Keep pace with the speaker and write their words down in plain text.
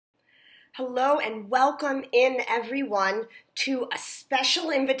Hello and welcome in everyone to a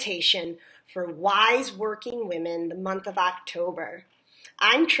special invitation for Wise Working Women the month of October.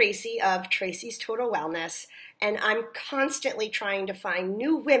 I'm Tracy of Tracy's Total Wellness, and I'm constantly trying to find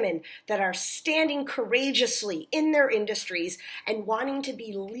new women that are standing courageously in their industries and wanting to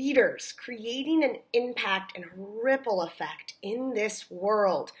be leaders, creating an impact and a ripple effect in this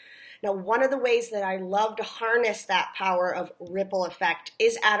world. Now, one of the ways that I love to harness that power of ripple effect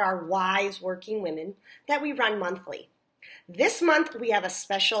is at our Wise Working Women that we run monthly. This month, we have a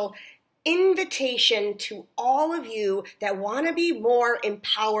special invitation to all of you that want to be more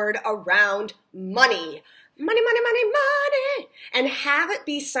empowered around money. Money, money, money, money, and have it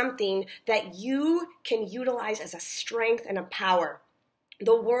be something that you can utilize as a strength and a power.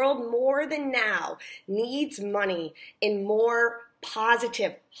 The world more than now needs money in more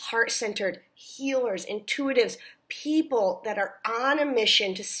positive, heart-centered healers, intuitives, people that are on a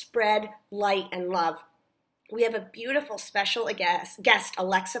mission to spread light and love. We have a beautiful special guest,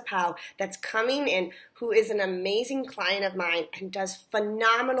 Alexa Powell, that's coming in, who is an amazing client of mine and does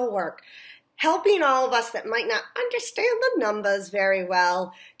phenomenal work, helping all of us that might not understand the numbers very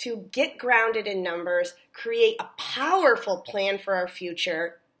well to get grounded in numbers, create a powerful plan for our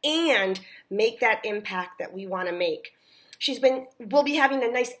future, and make that impact that we want to make. We'll be having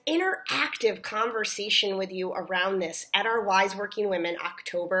a nice interactive conversation with you around this at our Wise Working Women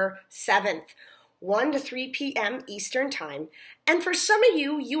October 7th, 1 to 3 p.m. Eastern Time. And for some of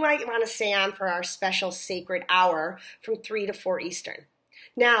you, you might want to stay on for our special sacred hour from 3 to 4 Eastern.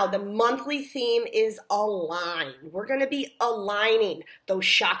 Now, the monthly theme is align. We're going to be aligning those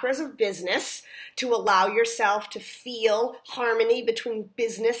chakras of business to allow yourself to feel harmony between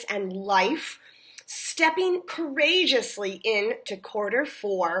business and life, stepping courageously into quarter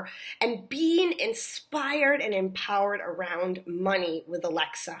 4 and being inspired and empowered around money with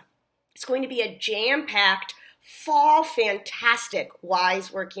Alexa. It's going to be a jam-packed, fall, fantastic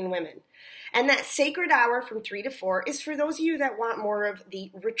Wise Working Women. And that sacred hour from 3 to 4 is for those of you that want more of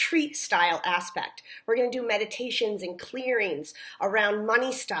the retreat style aspect. We're going to do meditations and clearings around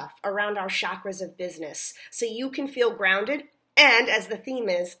money stuff, around our chakras of business, so you can feel grounded and, as the theme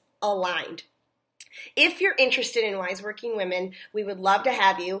is, aligned. If you're interested in Wise Working Women, we would love to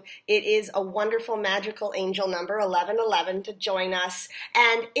have you. It is a wonderful magical angel number, 1111, to join us.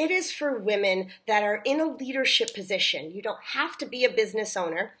 And it is for women that are in a leadership position. You don't have to be a business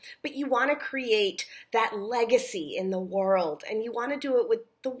owner, but you want to create that legacy in the world. And you want to do it with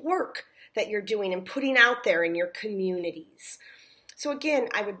the work that you're doing and putting out there in your communities. So again,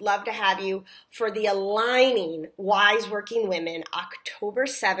 I would love to have you for the Aligning Wise Working Women, October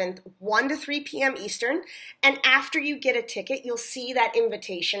 7th, 1 to 3 p.m. Eastern. And after you get a ticket, you'll see that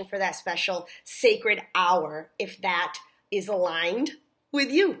invitation for that special sacred hour, if that is aligned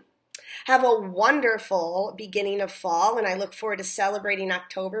with you. Have a wonderful beginning of fall, and I look forward to celebrating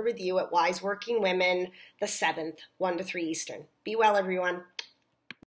October with you at Wise Working Women, the 7th, 1 to 3 Eastern. Be well, everyone.